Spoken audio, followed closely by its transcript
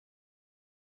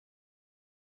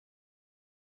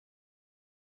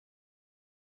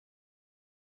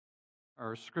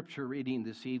Our scripture reading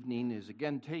this evening is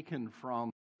again taken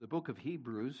from the book of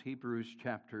Hebrews, Hebrews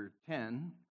chapter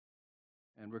 10.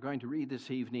 And we're going to read this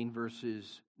evening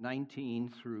verses 19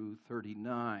 through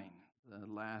 39,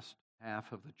 the last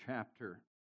half of the chapter.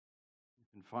 You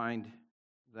can find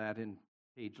that in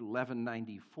page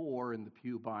 1194 in the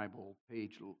Pew Bible,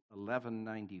 page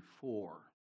 1194.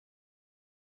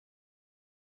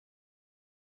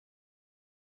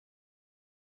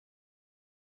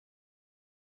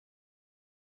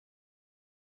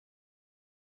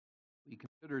 We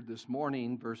considered this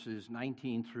morning verses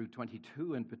 19 through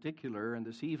 22 in particular, and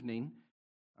this evening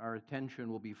our attention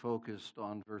will be focused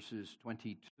on verses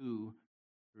 22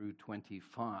 through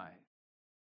 25.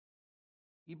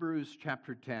 Hebrews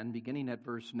chapter 10, beginning at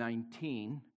verse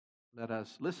 19, let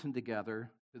us listen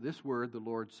together to this word the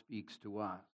Lord speaks to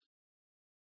us.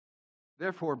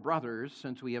 Therefore, brothers,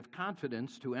 since we have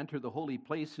confidence to enter the holy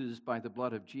places by the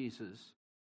blood of Jesus,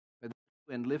 by the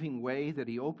new and living way that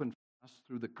he opened us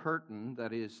through the curtain,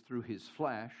 that is, through his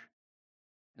flesh.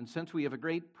 And since we have a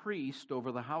great priest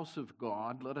over the house of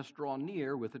God, let us draw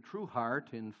near with a true heart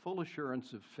in full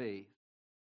assurance of faith,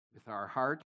 with our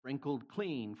hearts sprinkled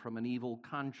clean from an evil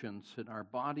conscience and our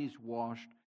bodies washed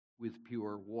with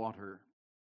pure water.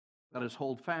 Let us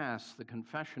hold fast the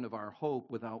confession of our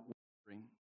hope without wavering,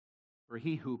 for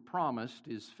he who promised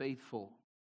is faithful.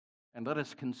 And let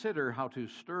us consider how to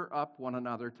stir up one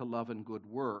another to love and good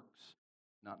works,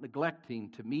 not neglecting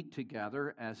to meet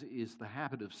together, as is the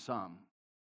habit of some,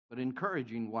 but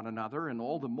encouraging one another, and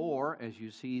all the more as you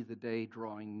see the day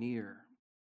drawing near.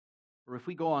 For if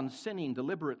we go on sinning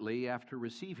deliberately after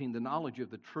receiving the knowledge of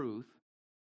the truth,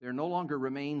 there no longer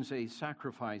remains a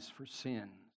sacrifice for sin,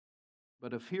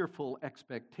 but a fearful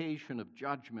expectation of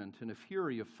judgment and a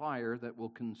fury of fire that will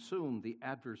consume the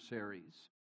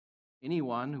adversaries.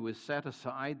 Anyone who has set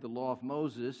aside the law of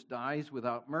Moses dies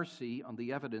without mercy on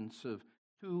the evidence of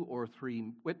 2 or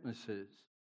 3 witnesses.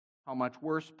 How much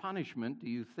worse punishment do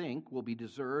you think will be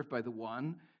deserved by the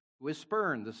one who has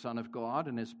spurned the Son of God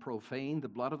and has profaned the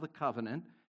blood of the covenant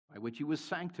by which he was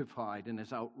sanctified and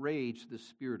has outraged the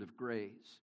Spirit of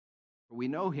grace? For we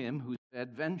know him who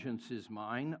said, "Vengeance is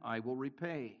mine, I will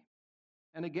repay."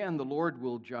 And again, the Lord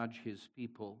will judge his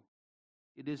people.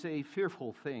 It is a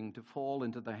fearful thing to fall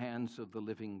into the hands of the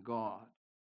living God.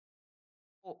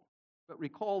 But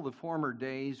recall the former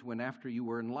days when, after you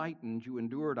were enlightened, you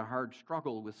endured a hard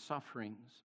struggle with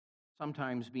sufferings,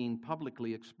 sometimes being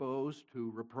publicly exposed to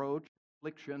reproach,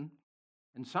 affliction,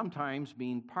 and sometimes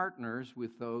being partners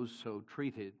with those so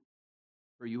treated.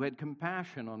 For you had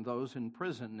compassion on those in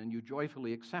prison, and you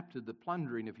joyfully accepted the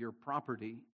plundering of your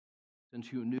property,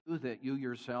 since you knew that you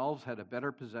yourselves had a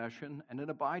better possession and an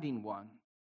abiding one.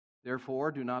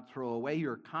 Therefore, do not throw away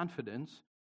your confidence,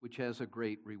 which has a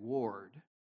great reward.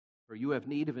 For you have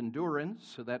need of endurance,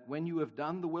 so that when you have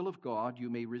done the will of God, you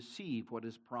may receive what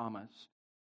is promised.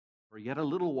 For yet a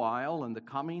little while, and the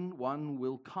coming one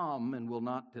will come and will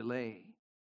not delay.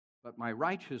 But my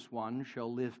righteous one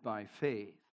shall live by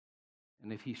faith.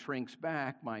 And if he shrinks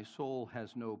back, my soul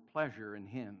has no pleasure in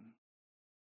him.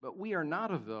 But we are not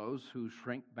of those who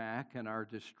shrink back and are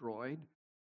destroyed,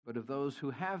 but of those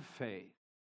who have faith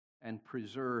and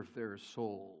preserve their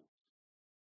souls.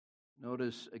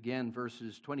 Notice again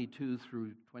verses 22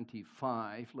 through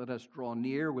 25. Let us draw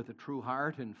near with a true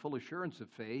heart and full assurance of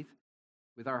faith,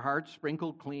 with our hearts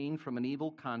sprinkled clean from an evil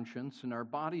conscience and our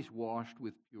bodies washed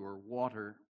with pure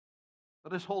water.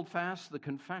 Let us hold fast the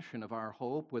confession of our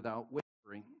hope without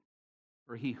wavering,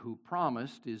 for he who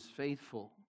promised is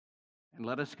faithful. And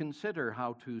let us consider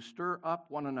how to stir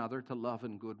up one another to love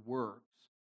and good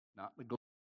works, not neglecting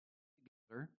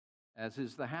together, as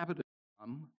is the habit of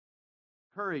some,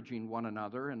 encouraging one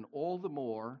another, and all the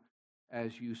more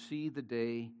as you see the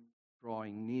day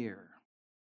drawing near.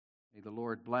 May the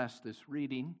Lord bless this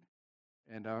reading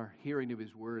and our hearing of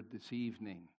his word this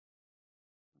evening.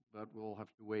 But we'll have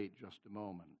to wait just a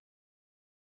moment.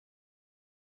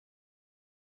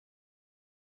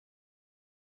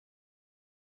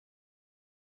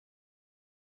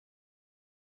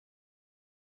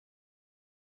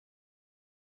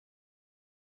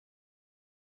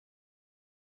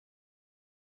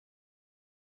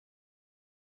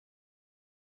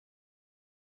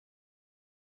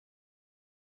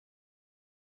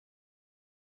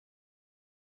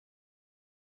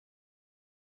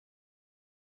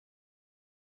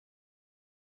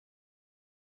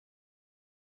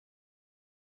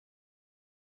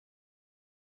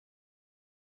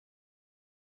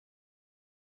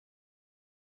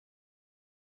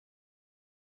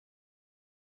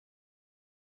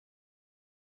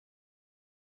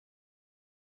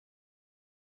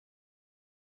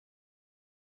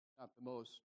 Not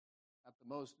the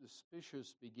most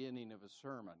auspicious beginning of a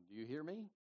sermon. Do you hear me?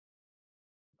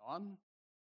 Don?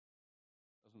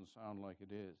 Doesn't sound like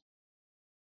it is.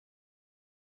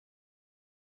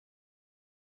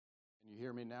 Can you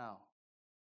hear me now?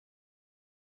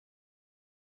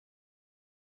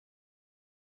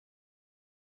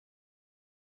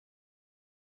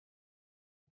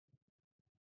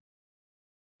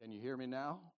 Can you hear me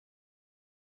now?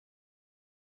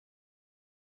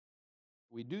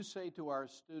 We do say to our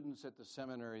students at the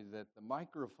seminary that the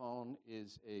microphone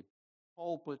is a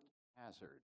pulpit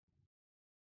hazard.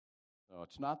 So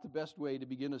it's not the best way to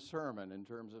begin a sermon in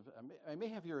terms of, I may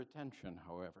have your attention,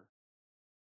 however.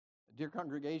 Dear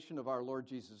congregation of our Lord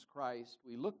Jesus Christ,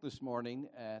 we look this morning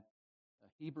at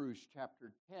Hebrews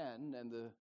chapter 10, and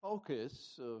the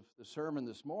focus of the sermon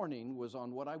this morning was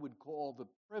on what I would call the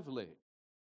privilege,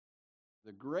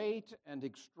 the great and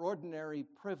extraordinary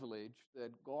privilege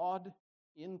that God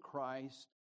in Christ,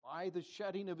 by the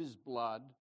shedding of his blood,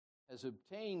 has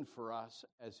obtained for us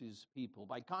as his people.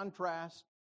 By contrast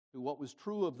to what was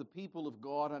true of the people of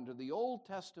God under the Old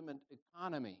Testament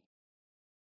economy,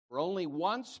 where only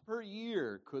once per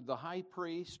year could the high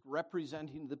priest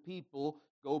representing the people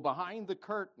go behind the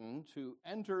curtain to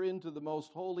enter into the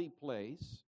most holy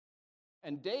place,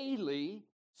 and daily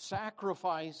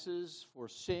sacrifices for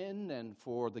sin and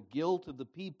for the guilt of the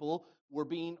people were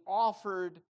being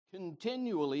offered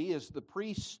continually as the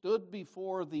priest stood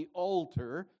before the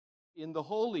altar in the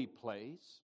holy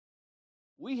place.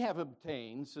 We have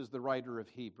obtained, says the writer of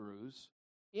Hebrews,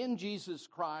 in Jesus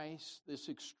Christ, this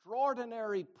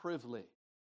extraordinary privilege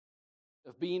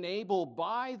of being able,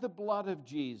 by the blood of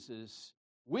Jesus,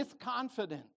 with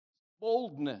confidence,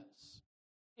 boldness,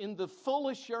 in the full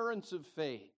assurance of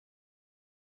faith,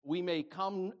 we may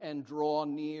come and draw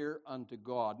near unto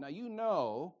God. Now you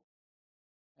know,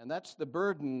 and that's the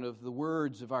burden of the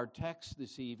words of our text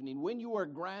this evening, when you are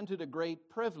granted a great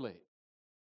privilege,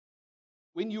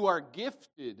 when you are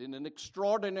gifted in an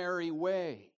extraordinary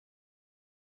way,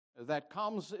 that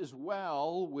comes as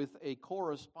well with a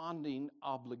corresponding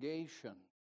obligation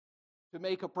to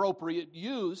make appropriate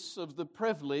use of the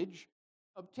privilege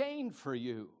obtained for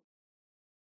you.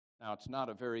 Now, it's not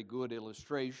a very good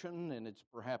illustration, and it's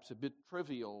perhaps a bit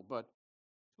trivial, but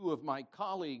two of my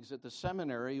colleagues at the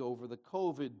seminary over the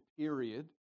COVID period,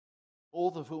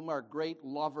 both of whom are great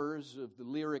lovers of the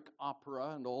lyric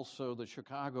opera and also the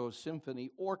Chicago Symphony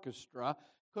Orchestra,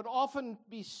 could often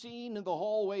be seen in the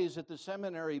hallways at the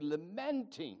seminary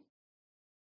lamenting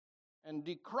and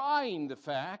decrying the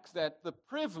fact that the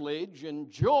privilege and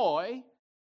joy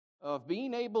of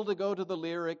being able to go to the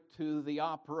lyric, to the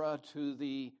opera, to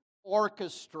the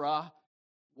orchestra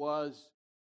was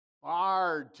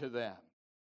barred to them.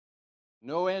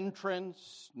 No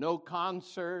entrance, no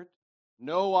concert,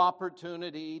 no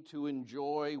opportunity to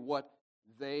enjoy what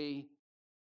they,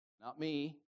 not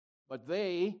me, but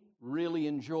they really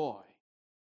enjoy.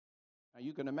 Now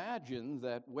you can imagine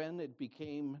that when it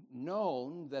became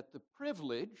known that the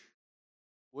privilege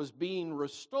was being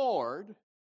restored,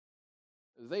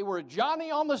 they were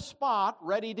Johnny on the spot,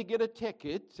 ready to get a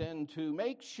ticket and to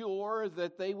make sure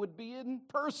that they would be in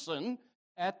person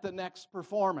at the next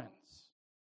performance.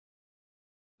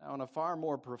 Now, in a far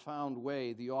more profound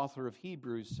way, the author of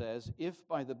Hebrews says, if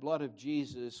by the blood of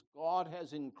Jesus, God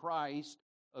has in Christ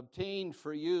obtained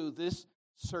for you this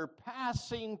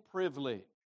surpassing privilege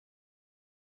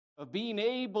of being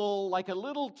able, like a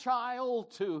little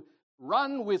child, to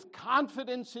run with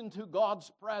confidence into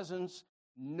God's presence,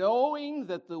 knowing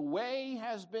that the way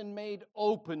has been made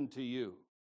open to you.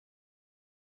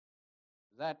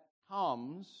 That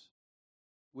comes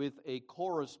with a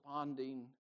corresponding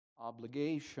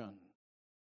obligation.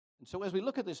 And so as we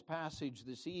look at this passage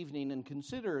this evening and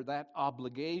consider that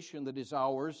obligation that is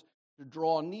ours to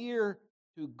draw near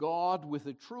to God with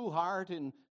a true heart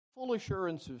and full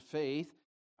assurance of faith,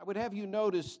 I would have you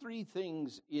notice three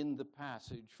things in the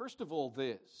passage. First of all,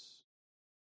 this.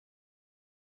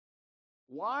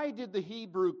 Why did the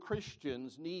Hebrew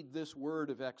Christians need this word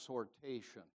of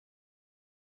exhortation?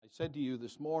 I said to you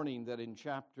this morning that in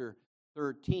chapter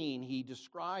 13, he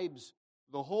describes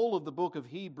the whole of the book of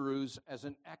Hebrews as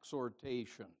an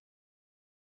exhortation,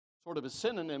 sort of a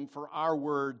synonym for our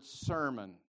word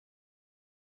sermon.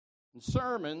 And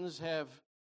sermons have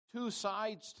two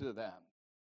sides to them.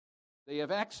 They have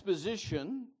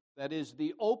exposition, that is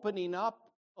the opening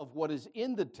up of what is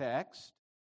in the text,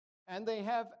 and they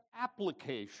have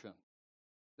application,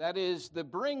 that is the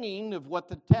bringing of what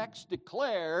the text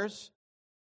declares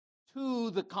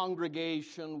to the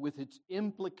congregation with its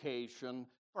implication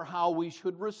for how we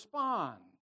should respond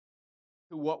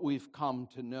to what we've come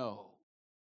to know.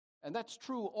 And that's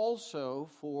true also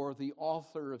for the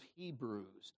author of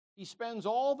Hebrews. He spends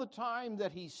all the time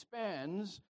that he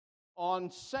spends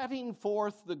on setting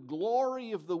forth the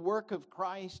glory of the work of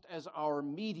Christ as our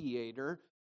mediator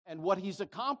and what he's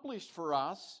accomplished for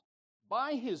us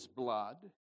by his blood,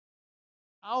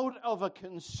 out of a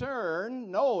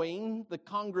concern, knowing the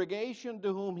congregation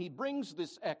to whom he brings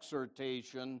this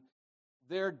exhortation,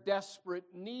 their desperate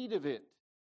need of it.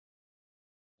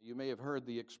 You may have heard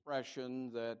the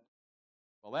expression that,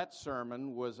 well, that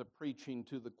sermon was a preaching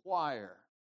to the choir.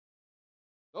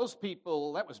 Those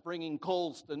people, that was bringing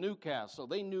coals to Newcastle.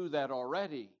 They knew that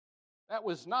already. That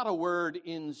was not a word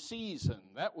in season.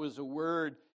 That was a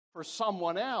word for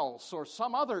someone else or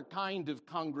some other kind of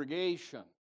congregation.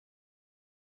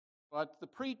 But the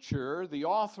preacher, the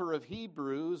author of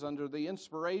Hebrews, under the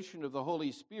inspiration of the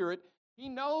Holy Spirit, he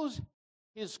knows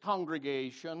his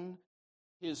congregation,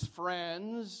 his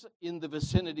friends in the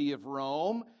vicinity of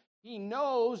Rome. He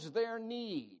knows their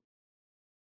need.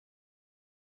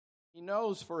 He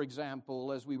knows, for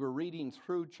example, as we were reading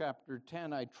through chapter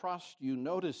 10, I trust you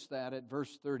noticed that at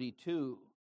verse 32.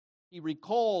 He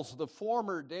recalls the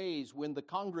former days when the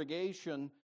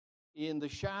congregation in the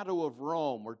shadow of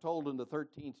Rome, we're told in the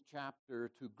 13th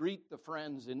chapter, to greet the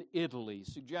friends in Italy,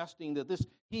 suggesting that this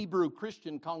Hebrew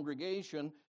Christian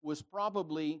congregation was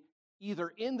probably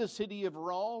either in the city of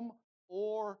Rome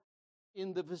or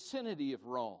in the vicinity of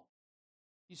Rome.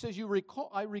 He says,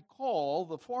 I recall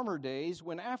the former days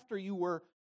when after you were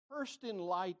first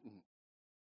enlightened,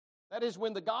 that is,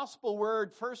 when the gospel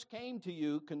word first came to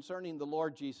you concerning the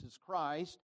Lord Jesus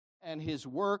Christ and his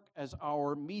work as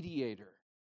our mediator.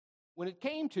 When it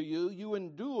came to you, you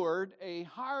endured a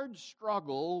hard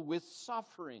struggle with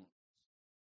suffering,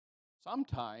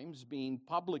 sometimes being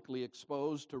publicly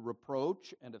exposed to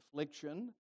reproach and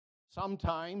affliction,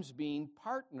 sometimes being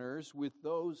partners with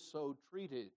those so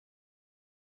treated.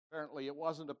 Apparently, it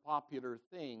wasn't a popular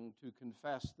thing to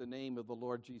confess the name of the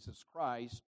Lord Jesus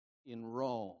Christ in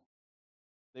Rome.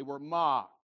 They were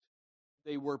mocked.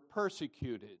 They were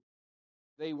persecuted.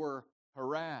 They were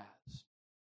harassed.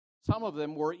 Some of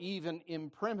them were even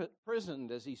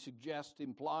imprisoned, as he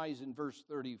implies in verse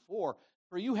 34.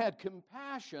 For you had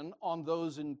compassion on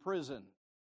those in prison.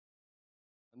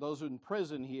 And those in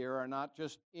prison here are not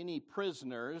just any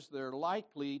prisoners. They're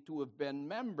likely to have been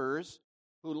members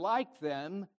who, like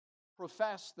them,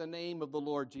 profess the name of the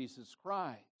Lord Jesus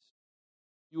Christ.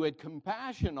 You had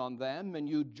compassion on them, and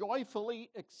you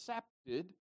joyfully accepted,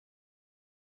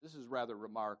 this is rather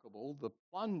remarkable, the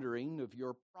plundering of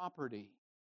your property,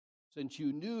 since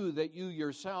you knew that you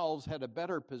yourselves had a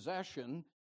better possession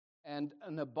and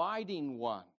an abiding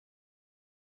one.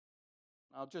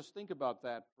 Now just think about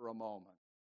that for a moment.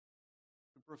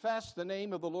 To profess the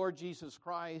name of the Lord Jesus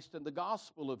Christ and the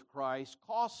gospel of Christ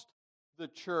cost the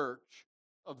church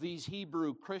of these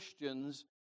Hebrew Christians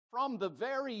from the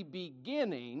very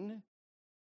beginning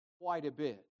quite a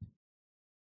bit.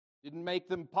 Didn't make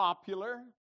them popular.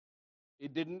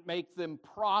 It didn't make them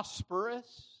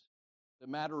prosperous. As a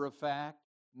matter of fact,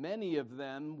 many of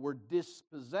them were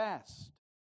dispossessed.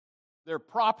 Their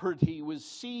property was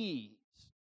seized.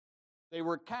 They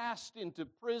were cast into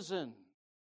prison.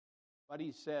 But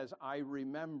he says, I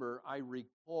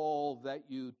recall that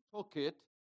you took it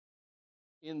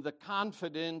in the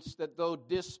confidence that though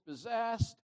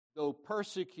dispossessed, though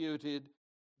persecuted,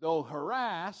 though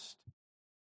harassed,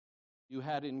 you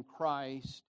had in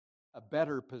Christ a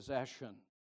better possession.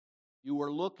 You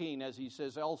were looking, as he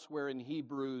says elsewhere in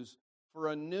Hebrews, for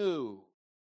a new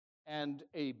and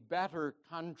a better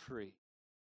country.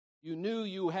 You knew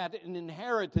you had an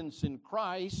inheritance in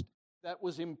Christ that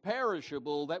was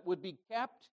imperishable, that would be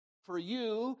kept for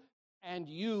you and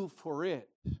you for it.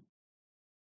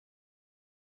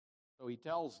 So he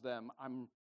tells them, I'm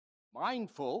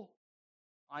mindful,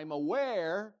 I'm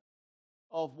aware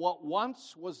of what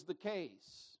once was the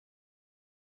case.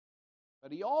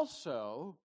 But he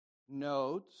also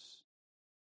notes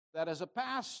that as a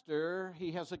pastor,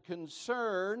 he has a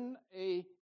concern, a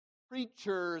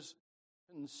preacher's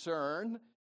concern,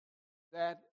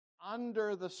 that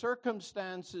under the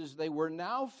circumstances they were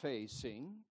now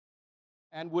facing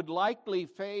and would likely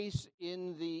face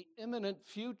in the imminent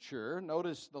future,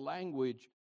 notice the language,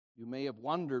 you may have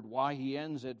wondered why he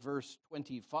ends at verse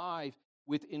 25,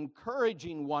 with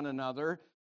encouraging one another,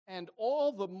 and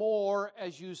all the more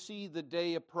as you see the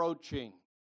day approaching.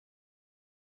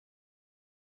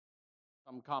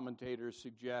 Some commentators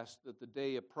suggest that the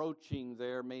day approaching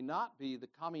there may not be the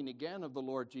coming again of the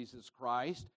Lord Jesus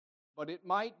Christ, but it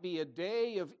might be a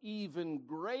day of even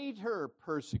greater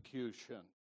persecution.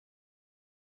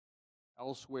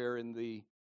 Elsewhere in the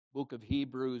book of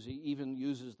Hebrews, he even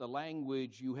uses the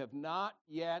language, you have not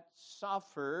yet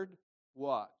suffered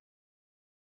what?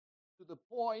 To the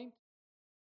point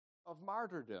of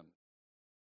martyrdom,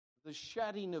 the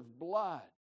shedding of blood.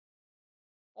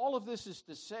 All of this is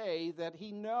to say that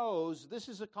he knows this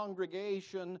is a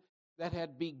congregation that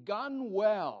had begun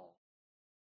well.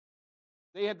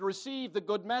 They had received the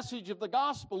good message of the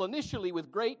gospel initially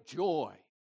with great joy,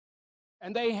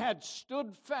 and they had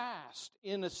stood fast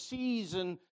in a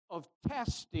season of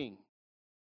testing.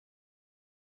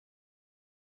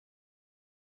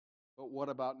 But what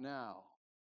about now?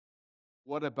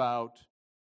 What about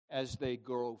as they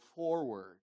go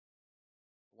forward?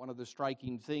 One of the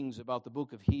striking things about the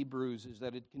book of Hebrews is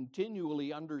that it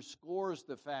continually underscores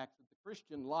the fact that the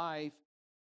Christian life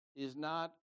is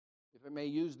not, if I may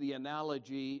use the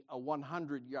analogy, a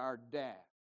 100-yard dash.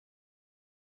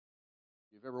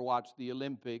 If you've ever watched the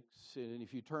Olympics, and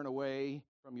if you turn away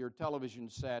from your television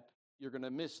set, you're going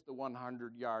to miss the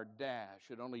 100-yard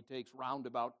dash. It only takes round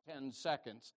about 10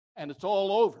 seconds, and it's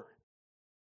all over.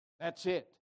 That's it.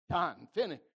 Done.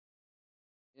 Finished.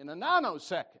 In a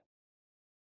nanosecond.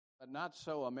 But not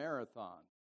so a marathon.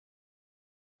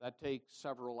 That takes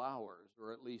several hours,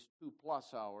 or at least 2+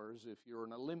 hours if you're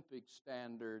an Olympic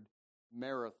standard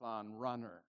marathon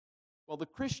runner. Well, the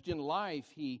Christian life,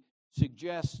 he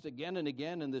suggests again and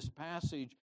again in this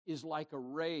passage, is like a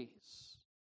race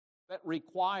that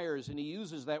requires, and he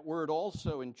uses that word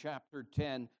also in chapter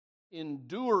 10,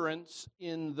 endurance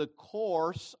in the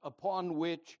course upon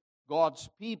which God's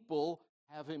people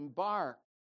have embarked.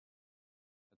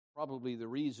 Probably the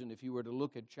reason, if you were to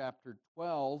look at chapter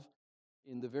 12,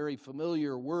 in the very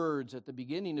familiar words at the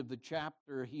beginning of the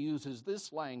chapter, he uses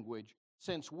this language,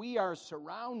 since we are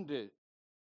surrounded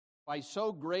by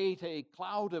so great a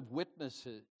cloud of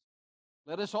witnesses,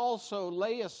 let us also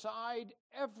lay aside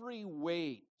every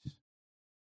weight. You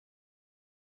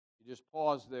just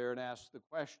pause there and ask the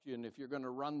question, if you're going to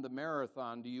run the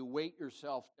marathon, do you weight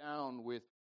yourself down with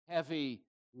heavy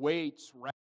weights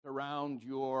wrapped around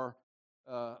your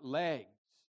legs,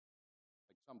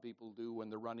 like some people do when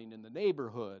they're running in the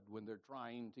neighborhood, when they're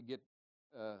trying to get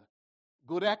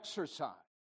good exercise?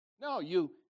 No,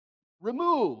 you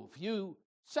remove, you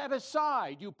set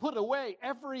aside, you put away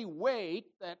every weight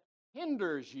that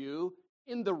hinders you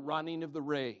in the running of the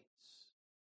race.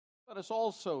 Let us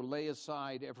also lay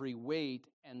aside every weight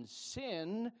and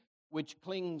sin which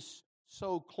clings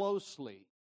so closely.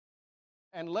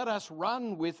 And let us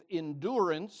run with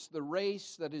endurance the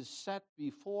race that is set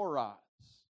before us.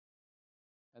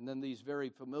 And then these very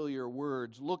familiar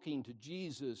words, looking to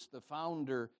Jesus, the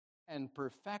founder and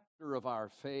perfecter of our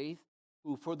faith,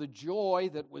 who for the joy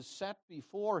that was set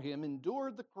before him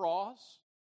endured the cross,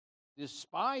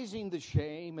 despising the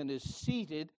shame, and is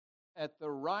seated at the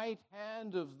right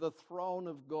hand of the throne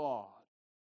of God.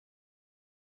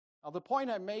 Now, the point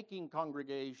I'm making,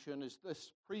 congregation, is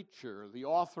this preacher, the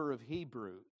author of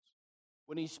Hebrews,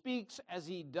 when he speaks as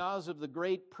he does of the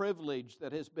great privilege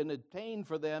that has been obtained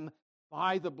for them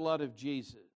by the blood of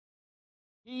Jesus,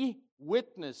 he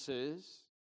witnesses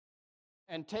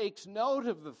and takes note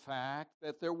of the fact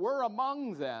that there were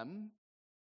among them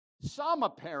some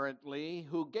apparently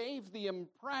who gave the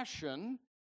impression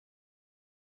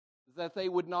that they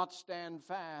would not stand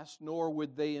fast, nor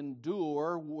would they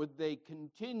endure, would they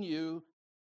continue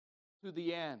to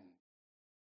the end.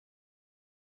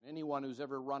 Anyone who's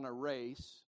ever run a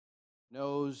race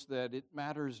knows that it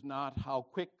matters not how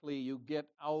quickly you get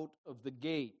out of the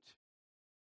gate.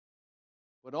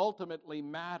 What ultimately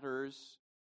matters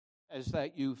is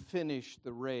that you finish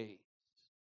the race.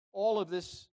 All of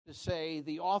this to say,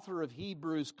 the author of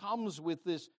Hebrews comes with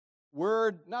this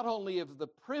word not only of the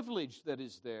privilege that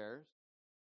is theirs,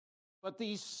 but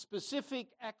these specific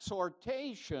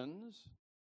exhortations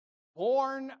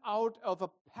born out of a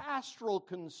pastoral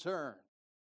concern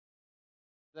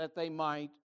that they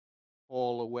might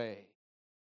fall away,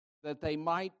 that they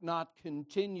might not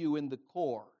continue in the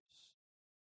course,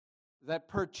 that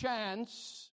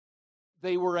perchance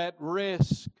they were at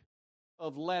risk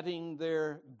of letting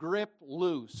their grip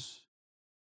loose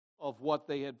of what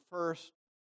they had first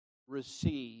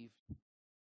received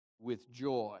with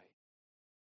joy.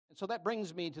 And so that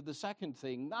brings me to the second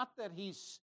thing. Not that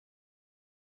he's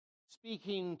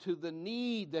speaking to the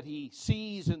need that he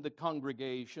sees in the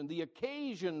congregation, the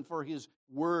occasion for his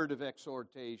word of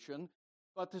exhortation,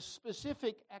 but the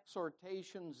specific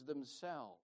exhortations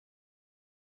themselves.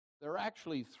 There are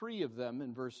actually 3 of them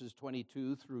in verses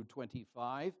 22 through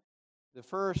 25. The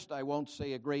first, I won't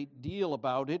say a great deal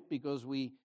about it because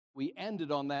we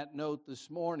ended on that note this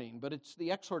morning, but it's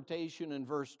the exhortation in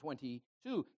verse 22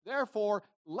 2. Therefore,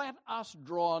 let us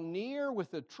draw near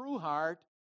with a true heart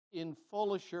in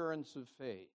full assurance of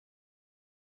faith.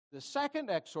 The second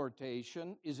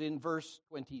exhortation is in verse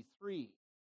 23.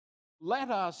 Let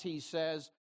us, he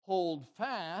says, hold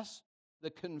fast the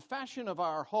confession of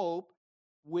our hope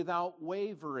without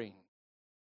wavering,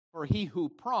 for he who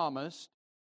promised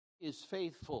is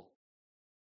faithful.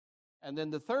 And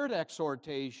then the third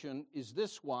exhortation is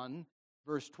this one,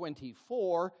 verse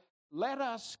 24, let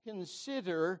us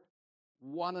consider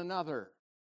one another.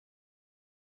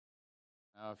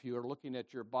 Now, if you are looking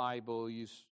at your Bible, you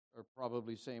are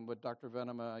probably saying, but Dr.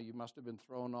 Venema, you must have been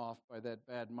thrown off by that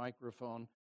bad microphone.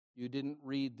 You didn't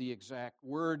read the exact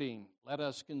wording. Let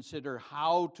us consider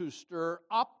how to stir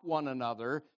up one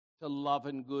another to love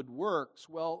and good works.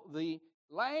 Well, the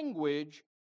language,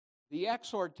 the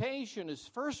exhortation is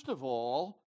first of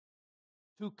all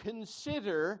to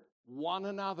consider one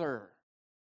another.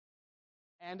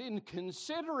 And in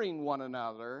considering one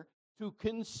another, to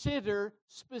consider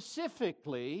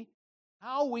specifically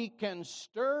how we can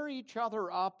stir each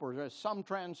other up, or as some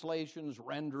translations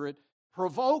render it,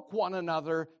 provoke one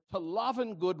another to love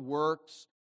and good works,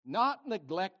 not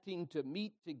neglecting to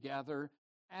meet together,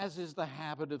 as is the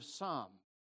habit of some,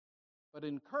 but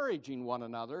encouraging one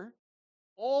another,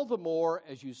 all the more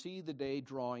as you see the day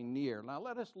drawing near. Now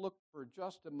let us look for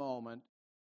just a moment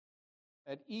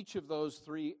at each of those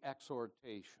three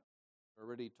exhortations. I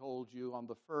already told you on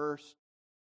the first,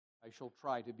 I shall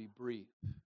try to be brief.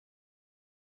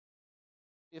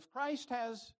 If Christ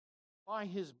has, by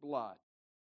his blood,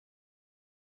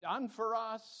 done for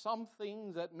us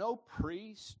something that no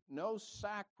priest, no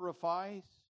sacrifice,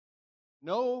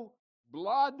 no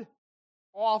blood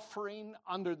offering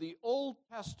under the Old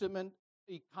Testament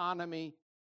economy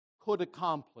could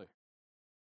accomplish,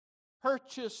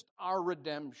 purchased our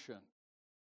redemption,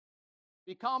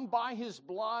 become by his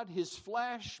blood, his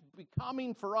flesh,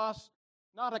 becoming for us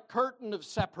not a curtain of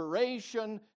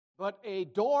separation, but a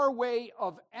doorway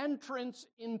of entrance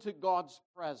into God's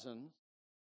presence,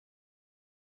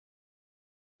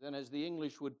 then as the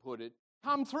English would put it,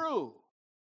 come through.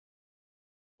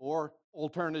 Or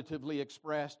alternatively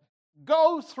expressed,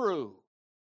 go through.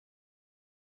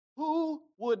 Who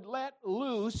would let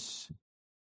loose,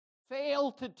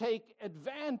 fail to take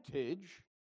advantage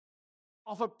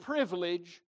of a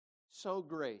privilege so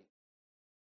great?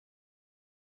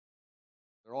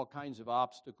 There are all kinds of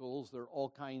obstacles. There are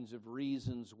all kinds of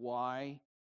reasons why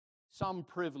some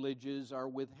privileges are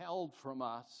withheld from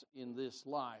us in this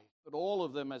life. But all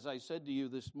of them, as I said to you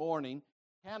this morning,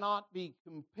 cannot be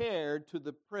compared to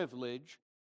the privilege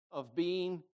of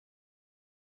being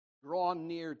drawn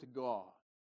near to God.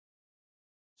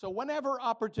 So whenever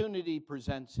opportunity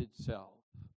presents itself,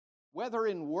 whether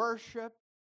in worship,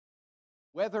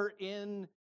 whether in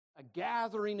a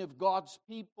gathering of God's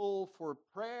people for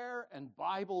prayer and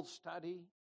Bible study,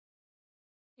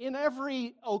 in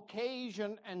every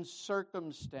occasion and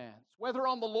circumstance, whether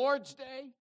on the Lord's Day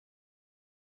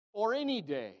or any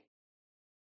day,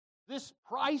 this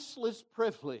priceless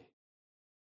privilege,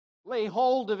 lay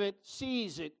hold of it,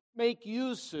 seize it, make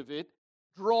use of it,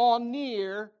 draw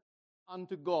near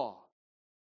unto God.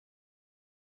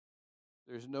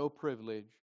 There's no privilege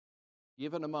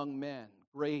given among men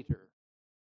greater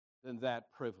than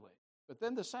that privilege. But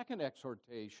then the second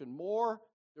exhortation, more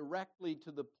directly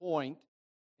to the point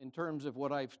in terms of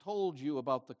what I've told you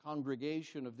about the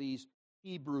congregation of these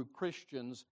Hebrew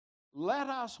Christians, let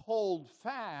us hold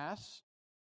fast.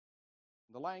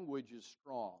 The language is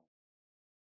strong.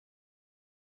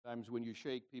 Sometimes when you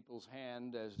shake people's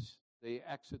hand as they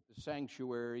exit the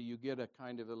sanctuary, you get a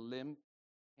kind of a limp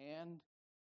hand.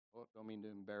 Oh, don't mean to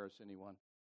embarrass anyone.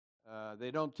 They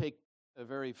don't take a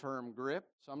very firm grip.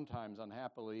 Sometimes,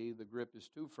 unhappily, the grip is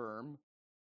too firm,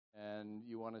 and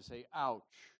you want to say, ouch.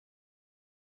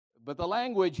 But the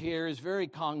language here is very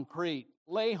concrete.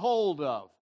 Lay hold of,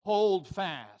 hold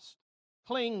fast,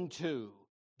 cling to,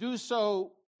 do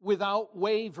so without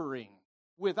wavering,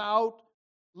 without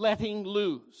letting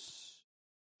loose.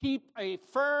 Keep a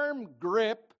firm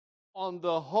grip on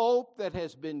the hope that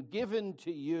has been given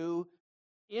to you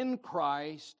in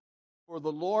Christ, for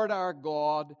the Lord our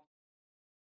God,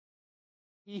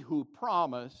 he who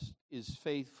promised, is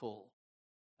faithful.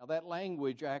 Now that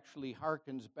language actually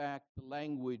harkens back to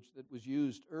language that was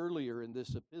used earlier in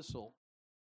this epistle.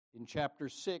 In chapter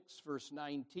 6, verse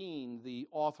 19, the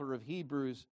author of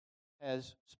Hebrews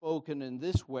has spoken in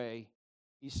this way.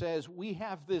 He says, we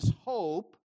have this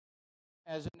hope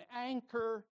as an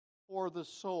anchor for the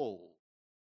soul.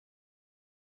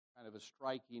 Kind of a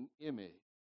striking image.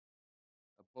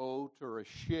 A boat or a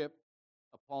ship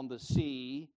upon the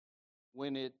sea,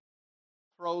 when it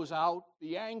throws out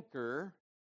the anchor,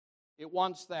 it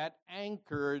wants that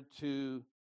anchor to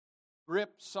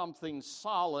grip something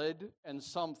solid and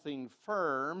something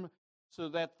firm so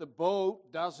that the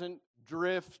boat doesn't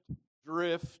drift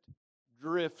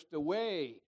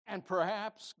away, and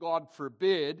perhaps, God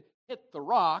forbid, hit the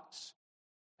rocks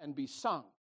and be sunk.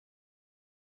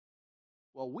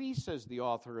 Well, we, says the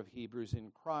author of Hebrews,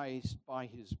 in Christ, by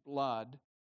his blood,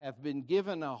 have been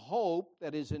given a hope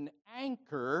that is an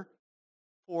anchor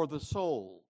for the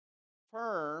soul,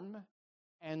 firm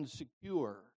and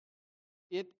secure.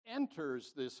 It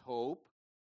enters this hope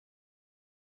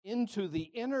into the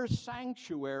inner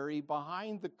sanctuary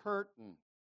behind the curtain.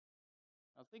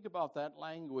 Now think about that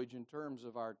language in terms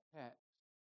of our text.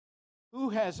 Who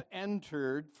has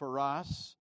entered for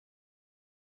us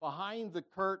behind the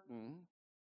curtain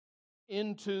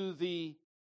into the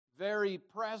very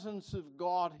presence of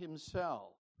God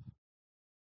himself,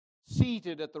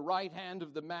 seated at the right hand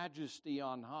of the Majesty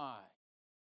on high?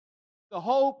 The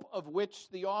hope of which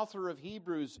the author of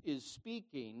Hebrews is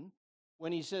speaking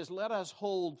when he says, let us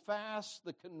hold fast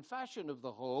the confession of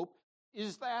the hope,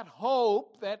 is that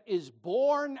hope that is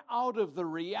born out of the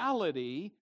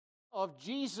reality of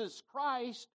Jesus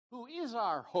Christ, who is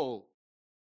our hope,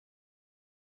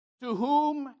 to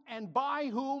whom and by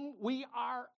whom we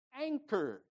are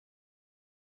anchored.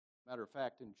 Matter of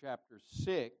fact, in chapter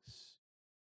 6,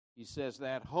 he says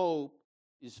that hope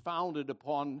is founded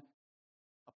upon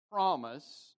a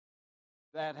promise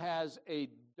that has a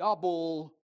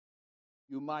double,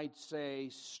 you might say,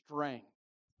 strength.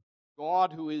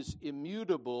 God who is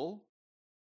immutable,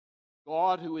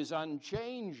 God who is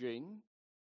unchanging,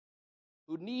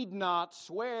 who need not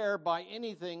swear by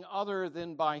anything other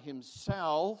than by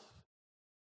himself,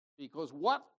 because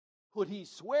what could he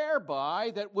swear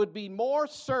by that would be more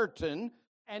certain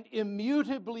and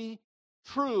immutably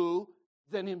true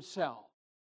than himself?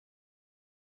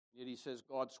 Yet he says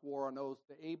God swore an oath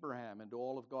to Abraham and to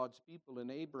all of God's people in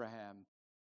Abraham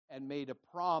and made a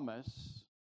promise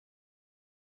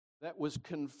that was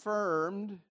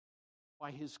confirmed by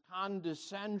his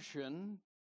condescension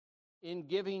in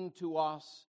giving to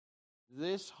us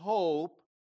this hope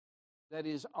that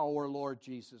is our Lord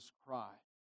Jesus Christ.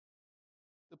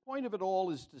 The point of it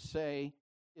all is to say,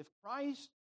 if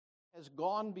Christ has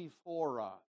gone before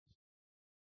us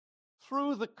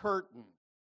through the curtain,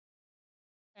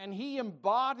 and he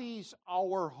embodies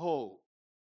our hope,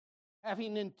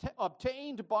 having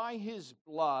obtained by his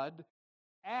blood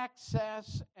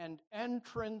access and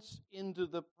entrance into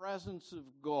the presence of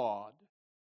God,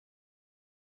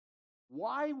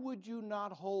 why would you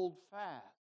not hold fast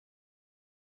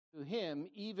to him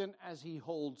even as he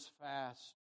holds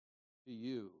fast to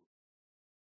you?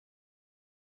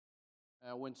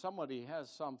 When somebody has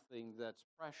something that's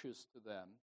precious to them,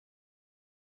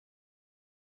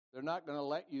 they're not going to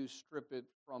let you strip it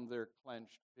from their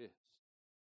clenched fist.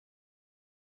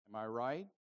 Am I right?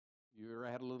 You ever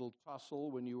had a little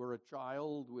tussle when you were a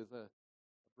child with a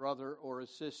brother or a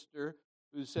sister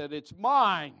who said, it's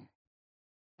mine,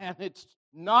 and it's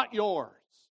not yours?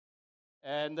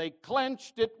 And they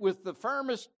clenched it with the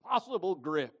firmest possible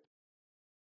grip.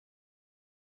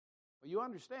 Well, you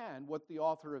understand what the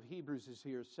author of Hebrews is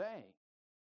here saying.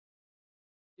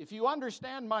 If you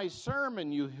understand my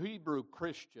sermon, you Hebrew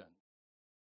Christian,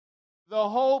 the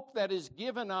hope that is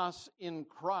given us in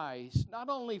Christ, not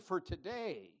only for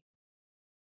today,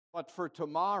 but for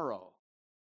tomorrow,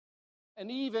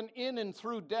 and even in and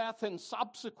through death and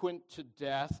subsequent to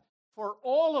death, for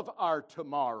all of our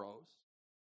tomorrows,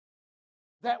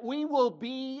 that we will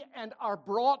be and are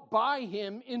brought by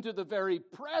him into the very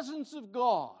presence of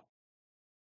God,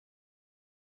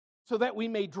 so that we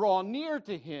may draw near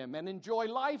to him and enjoy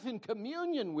life in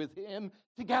communion with him,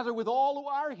 together with all who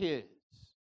are his.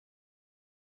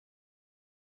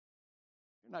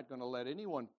 You're not going to let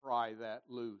anyone pry that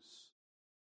loose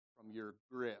from your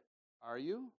grip, are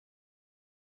you?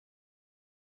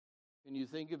 Can you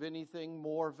think of anything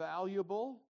more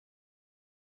valuable?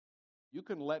 You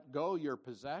can let go your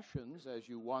possessions as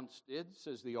you once did,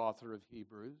 says the author of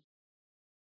Hebrews.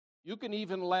 You can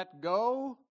even let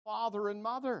go father and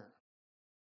mother,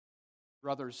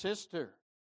 brother, sister,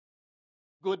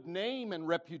 good name and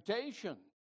reputation.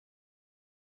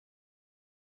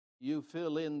 You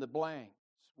fill in the blanks,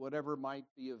 whatever might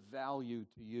be of value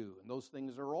to you. And those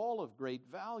things are all of great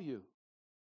value,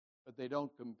 but they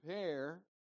don't compare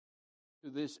to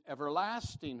this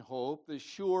everlasting hope, this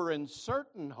sure and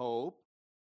certain hope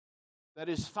that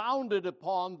is founded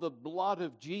upon the blood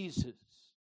of Jesus.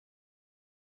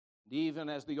 And even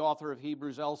as the author of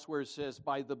Hebrews elsewhere says,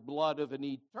 by the blood of an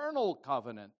eternal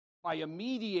covenant by a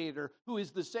mediator who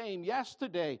is the same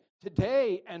yesterday,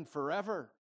 today, and forever.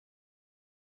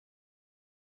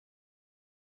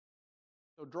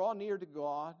 So draw near to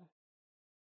God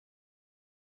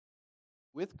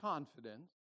with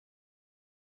confidence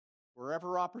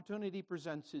wherever opportunity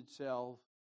presents itself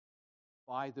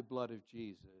by the blood of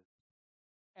Jesus.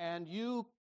 And you,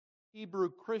 Hebrew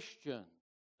Christians,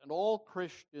 and all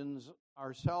Christians,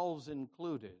 ourselves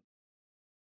included,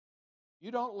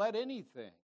 you don't let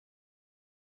anything,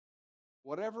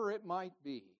 whatever it might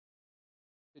be,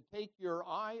 to take your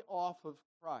eye off of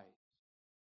Christ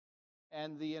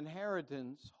and the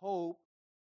inheritance, hope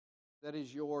that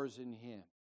is yours in Him.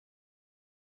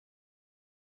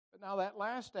 But now that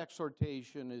last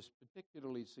exhortation is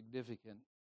particularly significant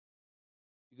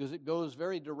because it goes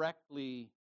very directly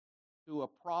to a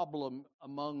problem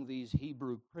among these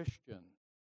Hebrew Christians.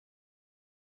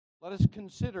 Let us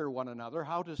consider one another,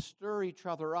 how to stir each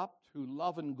other up to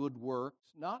love and good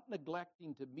works, not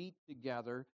neglecting to meet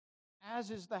together,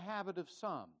 as is the habit of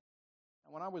some.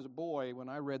 Now, when I was a boy, when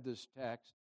I read this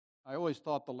text, I always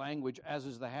thought the language, as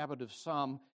is the habit of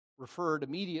some, referred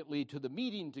immediately to the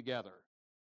meeting together.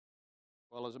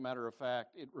 Well, as a matter of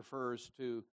fact, it refers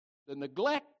to the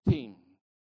neglecting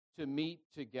to meet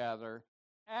together,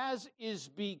 as is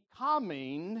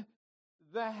becoming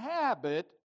the habit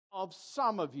of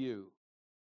some of you.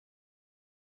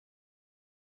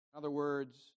 In other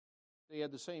words, they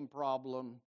had the same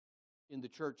problem in the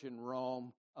church in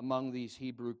Rome among these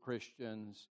Hebrew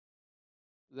Christians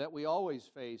that we always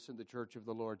face in the church of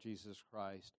the Lord Jesus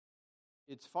Christ.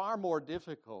 It's far more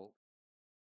difficult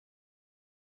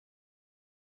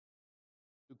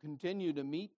to continue to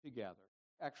meet together.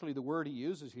 Actually, the word he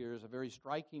uses here is a very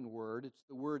striking word. It's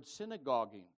the word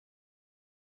synagoguing.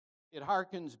 It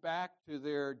harkens back to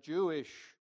their Jewish,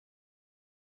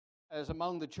 as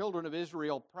among the children of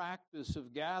Israel, practice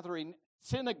of gathering,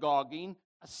 synagoguing,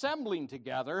 assembling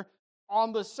together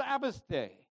on the Sabbath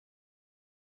day.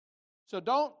 So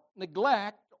don't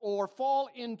neglect or fall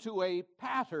into a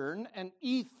pattern, an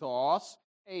ethos,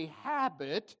 a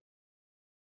habit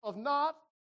of not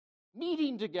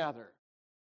meeting together,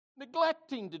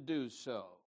 neglecting to do so.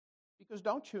 Because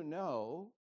don't you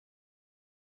know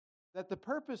that the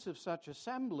purpose of such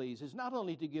assemblies is not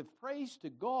only to give praise to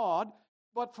God,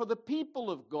 but for the people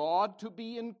of God to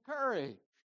be encouraged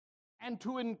and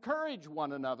to encourage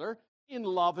one another in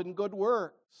love and good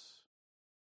works.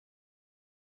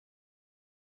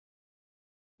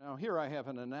 Now, here I have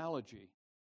an analogy.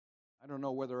 I don't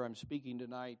know whether I'm speaking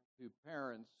tonight to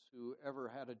parents who ever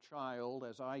had a child,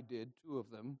 as I did, 2 of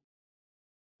them,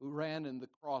 who ran in the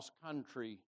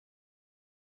cross-country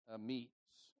meets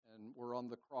and were on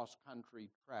the cross-country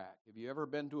track. Have you ever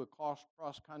been to a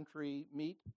cross-country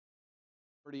meet?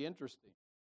 Pretty interesting.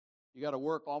 You got to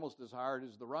work almost as hard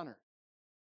as the runner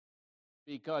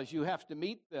because you have to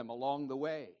meet them along the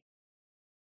way.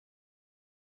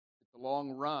 It's a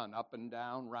long run, up and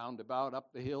down, roundabout,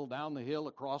 up the hill, down the hill,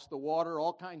 across the water,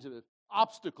 all kinds of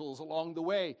obstacles along the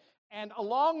way. And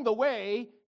along the way,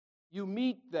 you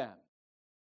meet them.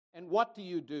 And what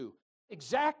do?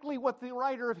 Exactly what the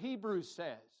writer of Hebrews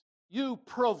says. You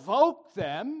provoke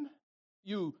them.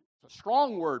 It's a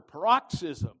strong word,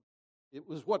 paroxysm. It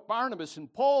was what Barnabas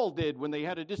and Paul did when they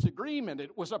had a disagreement.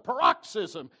 It was a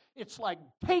paroxysm. It's like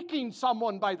taking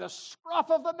someone by the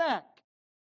scruff of the neck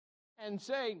and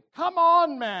saying, come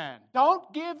on, man,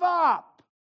 don't give up.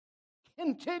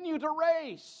 Continue to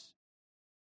race.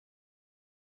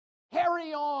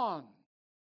 Carry on.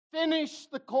 Finish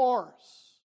the course.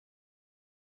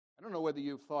 I don't know whether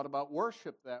you've thought about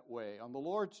worship that way on the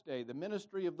Lord's Day, the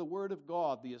ministry of the Word of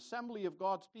God, the assembly of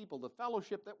God's people, the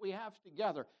fellowship that we have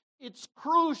together. It's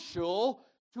crucial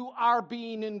to our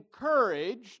being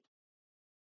encouraged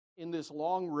in this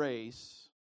long race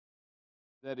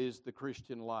that is the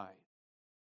Christian life.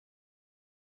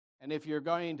 And if you're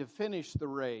going to finish the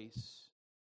race,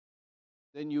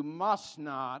 then you must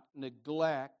not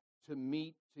neglect to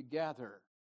meet together.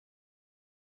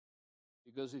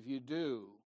 Because if you do,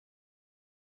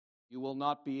 you will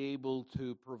not be able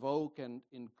to provoke and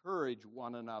encourage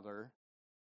one another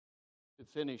to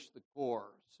finish the course.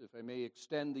 If I may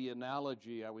extend the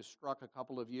analogy, I was struck a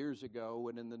couple of years ago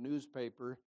when in the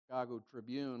newspaper, Chicago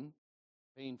Tribune,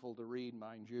 painful to read,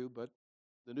 mind you, but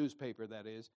the newspaper, that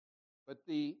is, but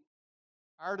the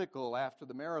article after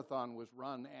the marathon was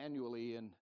run annually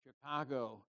in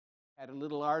Chicago had a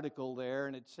little article there,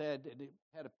 and it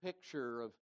had a picture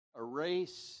of a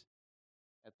race.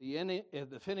 At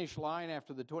the finish line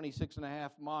after the 26.5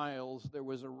 miles, there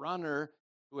was a runner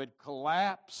who had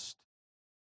collapsed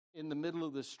in the middle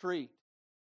of the street.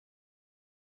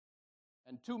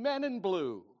 And 2 men in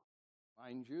blue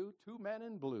mind you, two men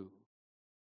in blue,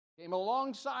 came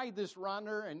alongside this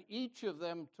runner, and each of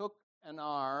them took an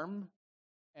arm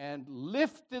and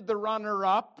lifted the runner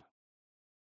up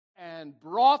and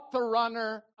brought the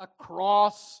runner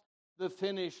across the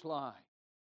finish line.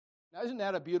 Now, isn't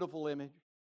that a beautiful image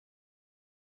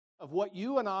of what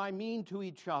you and I mean to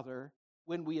each other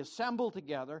when we assemble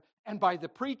together, and by the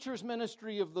preacher's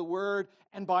ministry of the word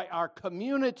and by our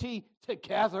community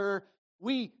together,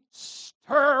 we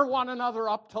stir one another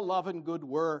up to love and good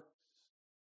works.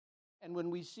 And when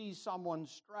we see someone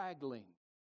straggling,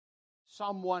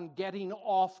 someone getting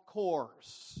off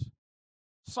course,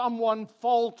 someone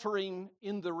faltering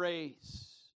in the race,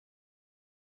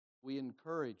 we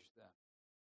encourage them.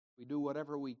 We do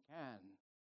whatever we can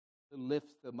to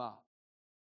lift them up,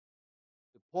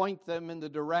 to point them in the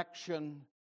direction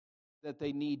that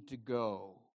they need to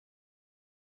go.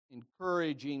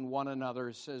 Encouraging one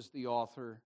another, says the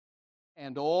author,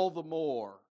 and all the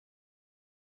more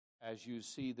as you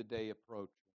see the day approaching.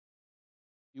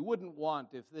 You wouldn't want,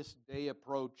 if this day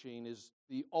approaching is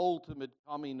the ultimate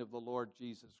coming of the Lord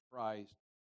Jesus Christ,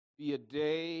 be a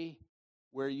day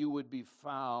where you would be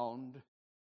found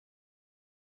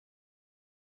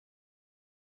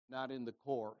not in the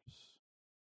course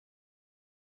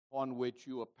on which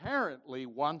you apparently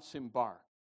once embarked.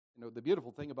 You know, the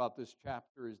beautiful thing about this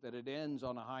chapter is that it ends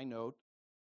on a high note,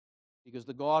 because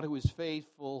the God who is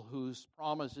faithful, whose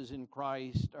promises in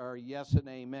Christ are yes and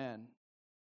amen,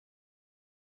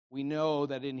 we know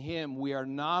that in Him we are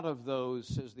not of those,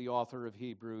 says the author of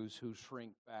Hebrews, who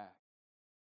shrink back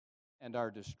and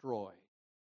are destroyed.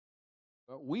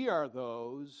 But we are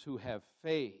those who have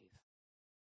faith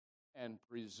and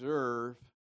preserve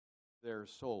their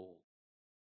souls,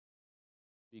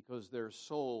 because their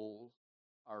souls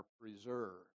are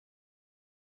preserved.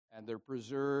 And they're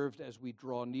preserved as we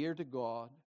draw near to God,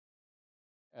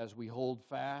 as we hold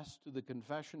fast to the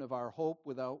confession of our hope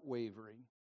without wavering,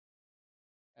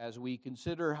 as we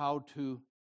consider how to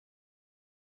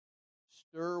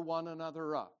stir one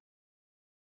another up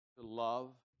to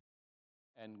love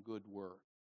and good work.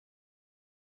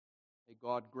 May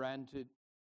God grant it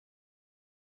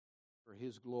for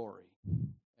His glory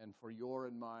and for your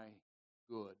and my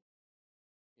good.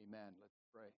 Amen. Let's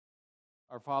pray.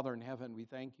 Our Father in heaven, we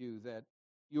thank you that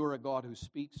you are a God who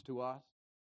speaks to us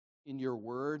in your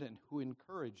word and who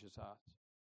encourages us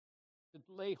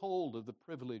to lay hold of the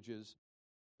privileges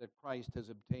that Christ has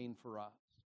obtained for us,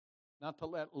 not to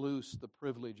let loose the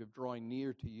privilege of drawing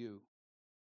near to you,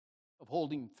 of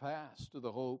holding fast to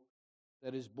the hope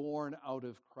that is born out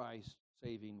of Christ's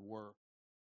saving work,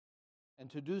 and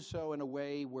to do so in a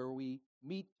way where we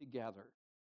meet together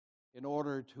in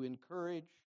order to encourage,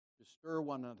 to stir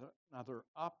one another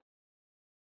up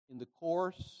in the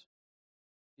course,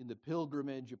 in the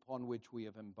pilgrimage upon which we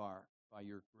have embarked by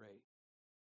your grace.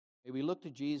 May we look to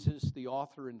Jesus, the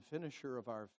author and finisher of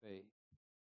our faith,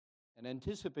 and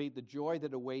anticipate the joy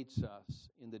that awaits us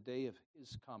in the day of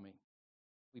His coming.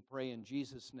 We pray in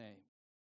Jesus' name.